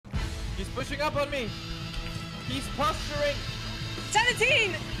He's pushing up on me. He's posturing.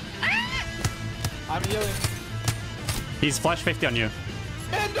 17! Ah! I'm healing. He's flash 50 on you.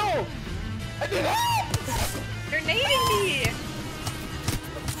 Mendo! I did help! You're nading me!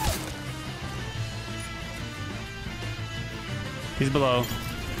 He's below.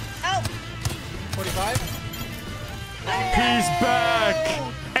 Oh! 45. He's back!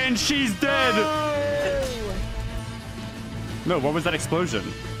 And she's dead! No, what was that explosion?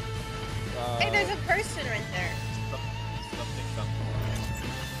 Hey, there's a person right there. Something. But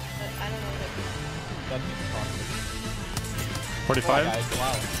I don't know what That means possible. 45? Oh, guys,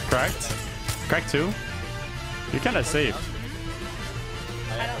 wow. Cracked? Cracked 2? You're kind of safe.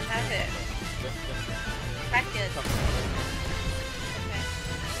 I don't have it. Crack it. Okay.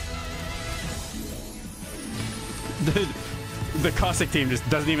 The Cossack team just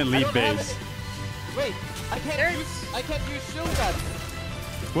doesn't even leave base. Wait, I can't use shield bats.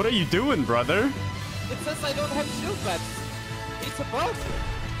 What are you doing, brother? It says I don't have shield bats. It's a bug.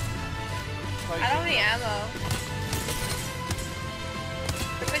 I don't have any ammo.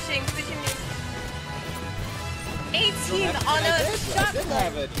 They're pushing me. 18 on a I did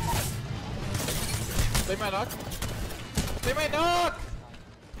have it. They might knock. They might knock.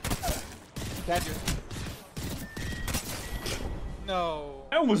 Catch you. No.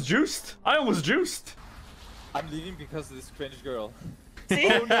 I almost juiced. I'm leaving because of this cringe girl. See?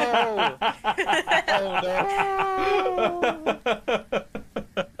 Oh no.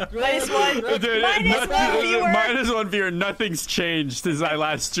 Minus one. Dude, Minus one viewer. -1 viewer. Nothing's changed since I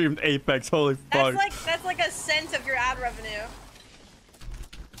last streamed Apex. Holy fuck. That's like a cent of your ad revenue.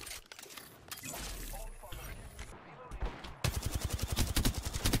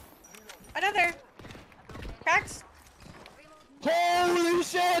 Another. Cracked. Holy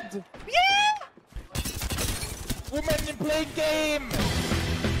shit! Yeah! Woman in playing game!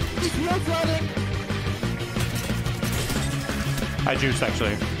 He's running! I juiced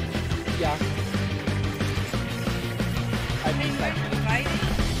actually. Yeah. I mean, Right?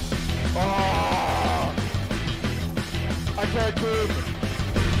 oh! I can't move!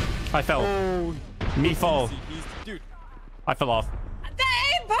 I fell. Oh, Me fall. dude. I fell off. The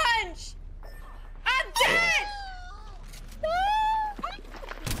A punch! I'm dead!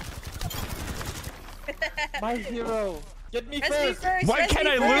 My hero! Get me Press me first! first! Why press can't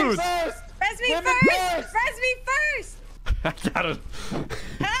me I first. lose? First! Press me Women first! first! Press me first! I got it.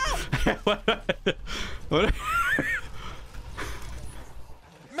 Help! What?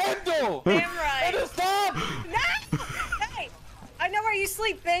 Mendo! Damn right. Mendo, stop! No! Hey! I know where you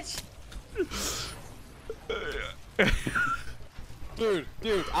sleep, bitch! Dude,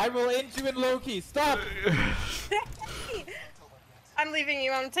 I will end you in Loki. Stop! I'm leaving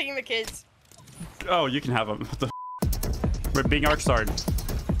you. I'm taking the kids. Oh, you can have them. What the We're being arc starred.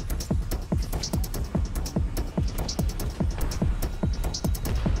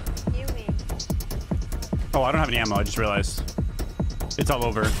 You mean? Oh, I don't have any ammo. I just realized. It's all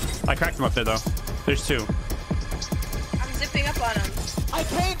over. I cracked them up there, though. There's 2. I'm zipping up on them. I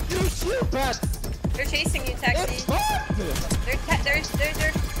can't use shield bats! They're chasing you, Taxi. It's bugged!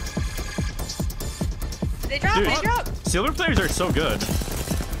 They drop, Dude, they drop. silver players are so good.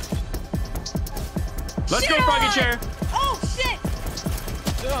 Let's Shit go, Froggy on! Chair. Oh, shit!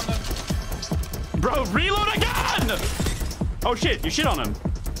 Sit on them. Bro, reload again! Oh, shit. You shit on him.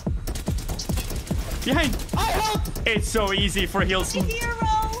 Behind. I help! It's so easy for heals.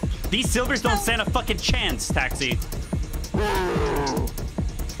 Hero! These silvers don't stand a fucking chance, Taxi.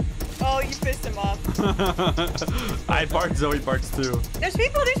 Oh, you pissed him off. I barked, Zoe barks too. There's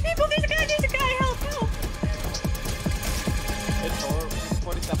people, there's a guy, help! It's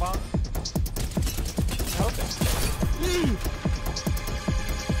 47 on. Help him.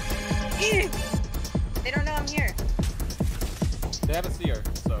 They don't know I'm here. They have a seer,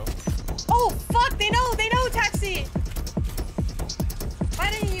 so. Oh, fuck, they know, Taxi!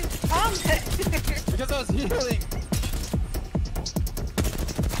 Why didn't you come? Because I was healing.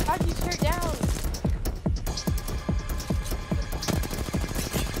 How'd you tear down?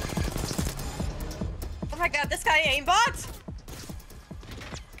 Oh my god, this guy aimbot!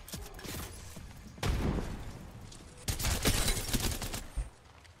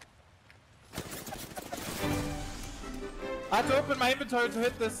 I had to open my inventory to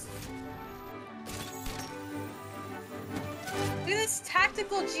hit this. This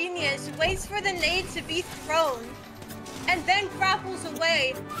tactical genius waits for the nade to be thrown and then grapples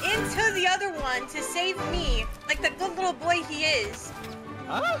away into the other one to save me, like the good little boy he is.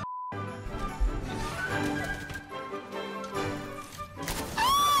 Huh?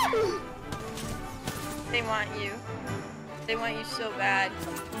 They want you. They want you so bad.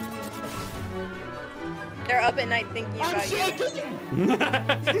 They're up at night thinking about you.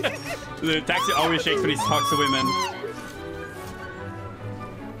 The taxi always shakes when he talks to women.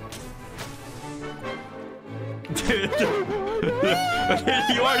 Dude.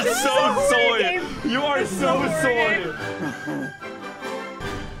 You are so soy. You are so soy.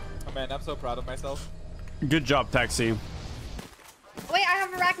 Oh man, I'm so proud of myself. Good job, taxi. Wait, I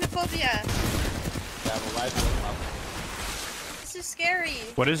have arachnophobia. Yeah, well, I do. This is scary.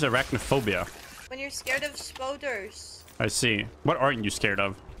 What is arachnophobia? When you're scared of spoders. I see. What aren't you scared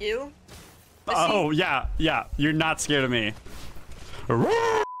of? You? Oh, yeah. Yeah. You're not scared of me. Dude,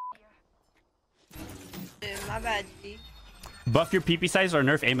 my bad, G. Buff your PP size or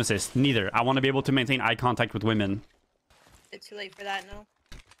nerf aim assist? Neither. I want to be able to maintain eye contact with women. It's too late for that, no?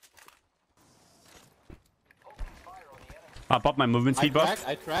 I'll pop my movement speed buff.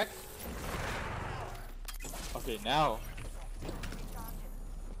 I track. Okay, now.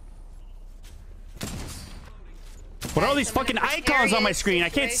 What are all these fucking icons on my screen? I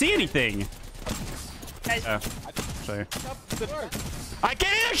can't see anything. Guys, Sorry. I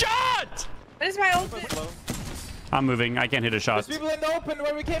can't hit a shot! what is my ultimate? I'm moving. I can't hit a shot. There's people in the open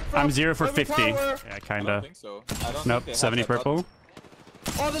where we came from. I'm 0 for Where we 50. tower. Yeah, I kinda. don't think so. I don't Nope. think they 70 have that purple.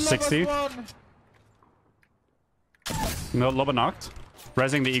 button. Oh, the 60. 60. One. No, Loba knocked.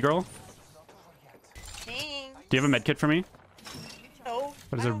 Resing the e-girl. Dang. Do you have a med kit for me? No.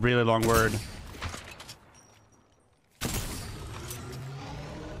 That is a really long word.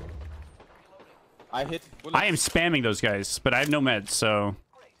 I hit bullets. I am spamming those guys, but I have no meds, so...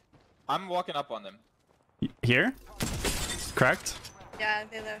 I'm walking up on them. Here? Correct? Yeah,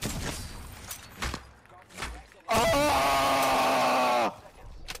 they left. Oh!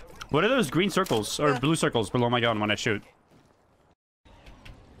 What are those green circles or blue circles below my gun when I shoot?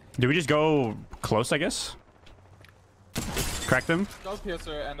 Do we just go close, I guess? Crack them? Skull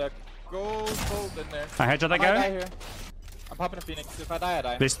piercer and a gold bolt in there. I headshot that I might die guy? here. I'm popping a phoenix. If I die, I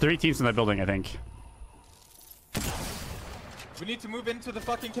die. There's 3 teams in that building, I think. We need to move into the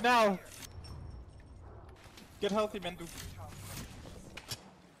fucking canal. Get healthy, Mendo.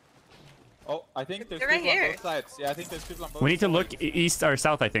 Oh, I think there's They're people right on here. both sides. Yeah, I think there's people on both We need to sides. look east or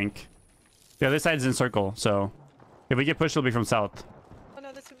south, I think. The other side's in circle, so... If we get pushed, it'll be from south. Oh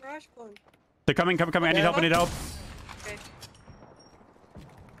no, that's a mirage clone. They're coming, coming, coming. I need Okay. help, I need help. Okay.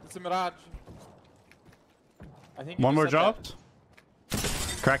 It's a mirage. I think One you more just said that.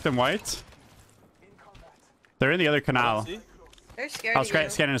 dropped. Crack them white. They're in the other canal. See? They're scared I'll of you.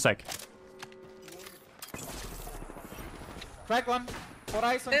 scan in a sec. Crack one. 4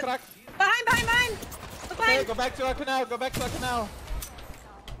 eyes on Uh, crack. Behind! Look Okay, behind! go back to our canal. Go back to our canal.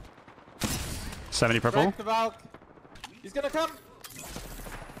 70 purple. Crack the Valk. He's gonna come.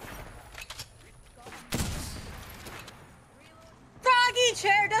 Froggy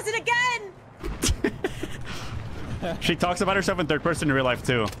chair does it again! She talks about herself in third person in real life,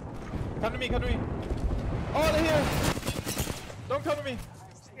 too. Come to me, come to me. Oh, they're here. Don't come to me.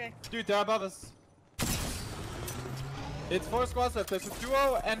 Okay. Dude, they're above us. It's 4 squads left. There's a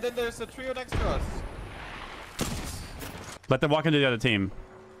duo, and then there's a trio next to us. Let them walk into the other team.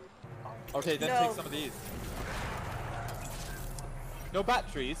 Okay, then No. take some of these. No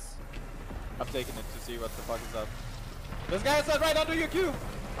batteries. I'm taking it to see what the fuck is up. There's guys outside right under your cube.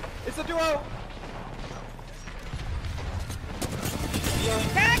 It's a duo.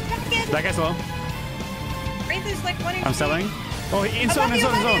 Crack it! That guy's low. Wraith is like 1 HP. I'm selling. Oh, in Above zone, in you,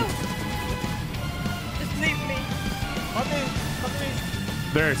 zone, in above zone. you. Just leave me. On me, come to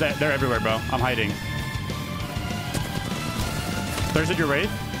me. They're everywhere, bro. I'm hiding. There's at your wraith.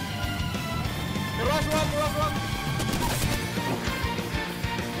 Rush one.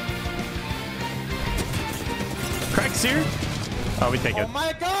 Cracks here. Oh, we take Oh it.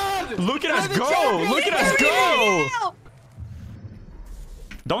 my god! Look at We're us the go! champions! Look at us go!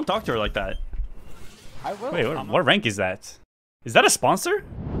 Don't talk to her like that. I will. Wait, what rank is that? Is that a sponsor?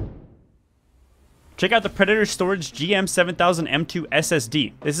 Check out the Predator Storage GM7000M2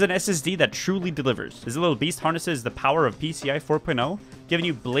 SSD. This is an SSD that truly delivers. This little beast harnesses the power of PCI 4.0, giving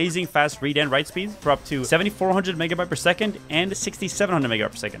you blazing fast read and write speeds for up to 7400 megabyte per second and 6700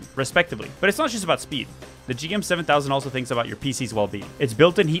 megabyte per second, respectively. But it's not just about speed. The GM7000 also thinks about your PC's well-being. Its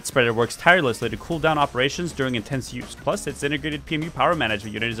built-in heat spreader works tirelessly to cool down operations during intense use. Plus, its integrated PMU power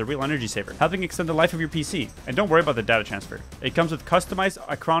management unit is a real energy saver, helping extend the life of your PC. And don't worry about the data transfer. It comes with customized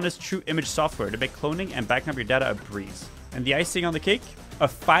Acronis True Image software to make cloning and backing up your data a breeze. And the icing on the cake? A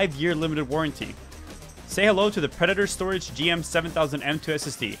 5-year limited warranty. Say hello to the Predator Storage GM7000M2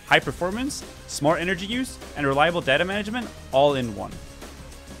 SSD. High performance, smart energy use, and reliable data management all in one.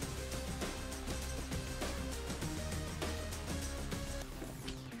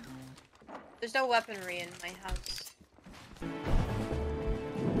 There's no weaponry in my house.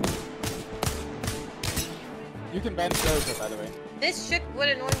 You can ban closer, by the way. This chick would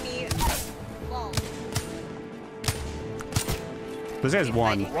annoy me. Well, This guy's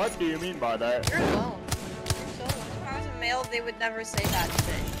one. What do you mean by that? you're alone. You're so alone. If I was a male, they would never say that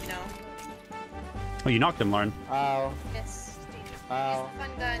shit, you know? Oh, you knocked him, Lauren. Ow. Yes. Ow. Use the fun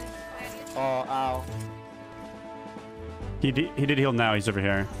gun. Oh, ow. He did heal now. He's over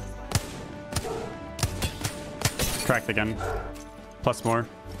here. Cracked again. Plus more.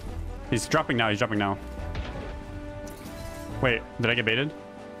 He's dropping now. He's dropping now. Wait, did I get baited?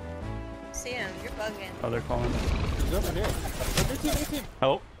 See him. You're bugging. Oh, they're calling. He's over here. New team, new team.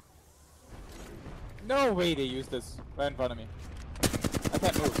 Hello? No way they used this right in front of me. I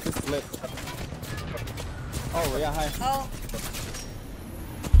can't move. This is lit. Oh, yeah, hi. Oh.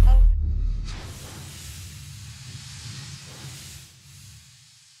 Oh.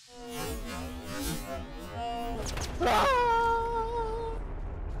 Oh. Ah!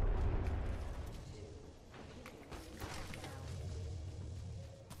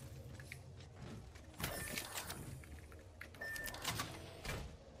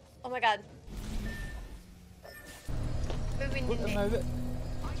 Oh my god. What do we What need? am I-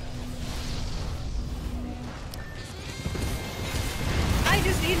 I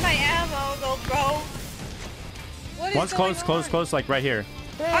just need my ammo though, bro. What is One's going close, close, on? close, like right here.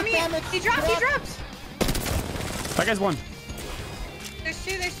 I mean, he dropped, he dropped! That guy's one. There's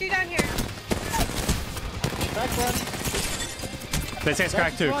two down here. Back one. This guy's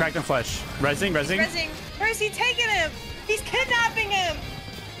cracked too. Cracked in flesh. Resing, resing. Rezzing. Where's he taking him? He's kidnapping him!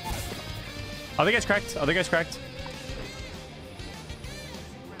 Other guy's cracked. Other guy's cracked.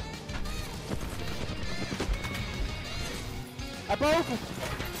 I broke.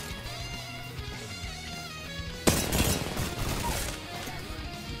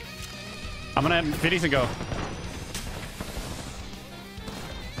 I'm gonna Viddies and go.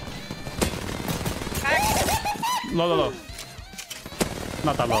 Low, low, low.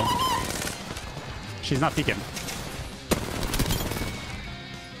 Not that low. She's not peeking.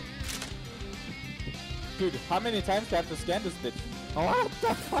 Dude, how many times do I have to scan this bitch? What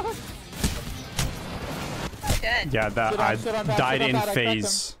the fuck? Good. Yeah, that Shit on that, died shit on in that, I cracked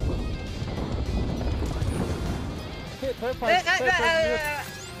phase. Hit her point,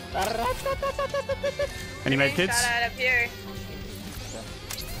 Any med kids? Shot out up here.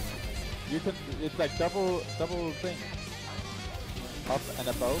 You can, it's like double thing. Up and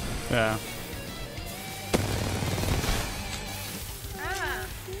above. Yeah. Ah.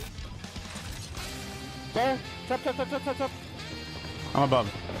 There, trap. I'm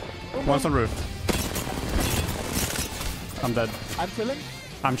above. One's on roof. I'm dead. I'm chilling.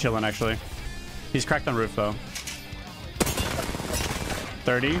 I'm chilling, actually. He's cracked on roof, though.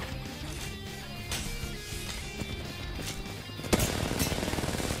 30.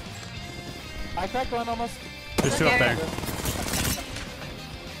 I cracked one almost. There's two up Okay. there.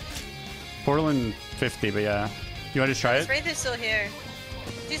 Portal in 50, but yeah. You want to just try it? Wraith is still here.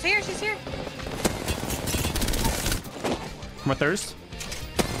 She's here, she's here. What thirst?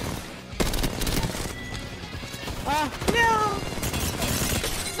 Ah! No!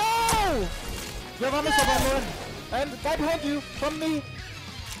 No! You have armor so Lauren. And guy behind you, from me.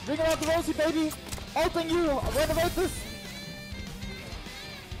 Bring out the Rosie, baby. Helping you. Renovate this.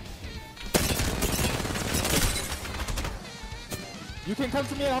 You can come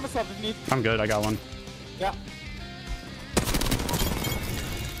to me and armor swap if you need. I'm good. I got one. Yeah.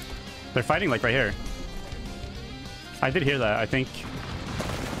 They're fighting like right here. I did hear that, I think.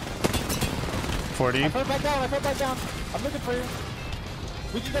 40. I fell back down. I'm looking for you.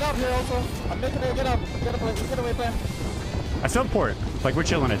 We can get out here also. I'm making it get out. Get away plan. I still have port. Like, we're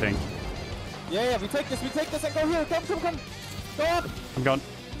chilling, I think. Yeah, we take this and go here. Come. Go up. I'm going.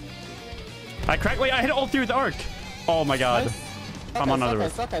 I cracked. Wait, I hit all through the arc. Oh my god. Nice. I'm on another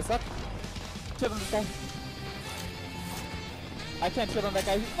roof. I suck. Chill on this guy. I can't chill on that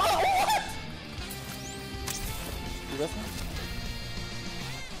guy. Oh, what? You with me?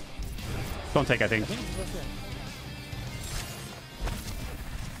 Don't take, I think. I think he's with you.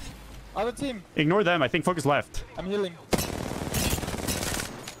 Other team. Ignore them. I think focus left. I'm healing.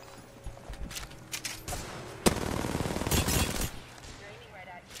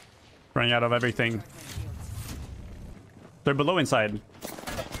 Running out of everything. They're below inside.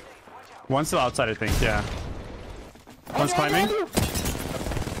 One's still outside, I think. Yeah. One's climbing.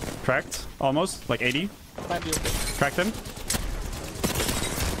 Cracked. Almost. Like 80. Find you. Cracked him.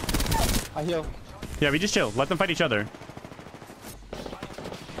 I heal. Yeah, we just chill. Let them fight each other.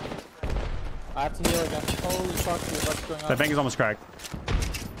 I have to heal again. Holy fuck, dude, what's going on? That bank is almost cracked.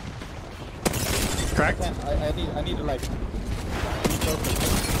 Cracked. I need to like.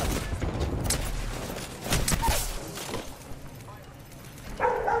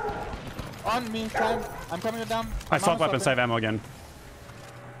 On me, time. I'm coming down. I swapped weapons, I have ammo again.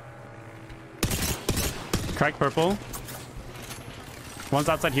 Cracked purple. One's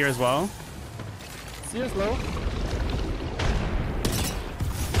outside here as well. Sears low.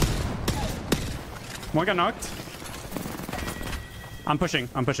 One got knocked. I'm pushing.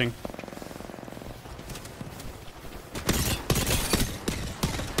 I'm pushing.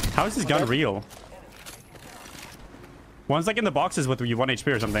 How is this gun real? One's like in the boxes with you 1 HP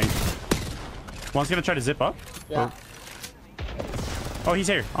or something. One's gonna try to zip up. Yeah. Or... Oh, he's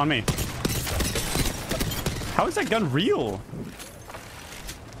here on me. How is that gun real?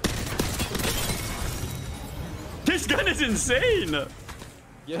 This gun is insane!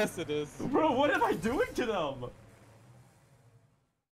 Yes, it is. Bro, what am I doing to them?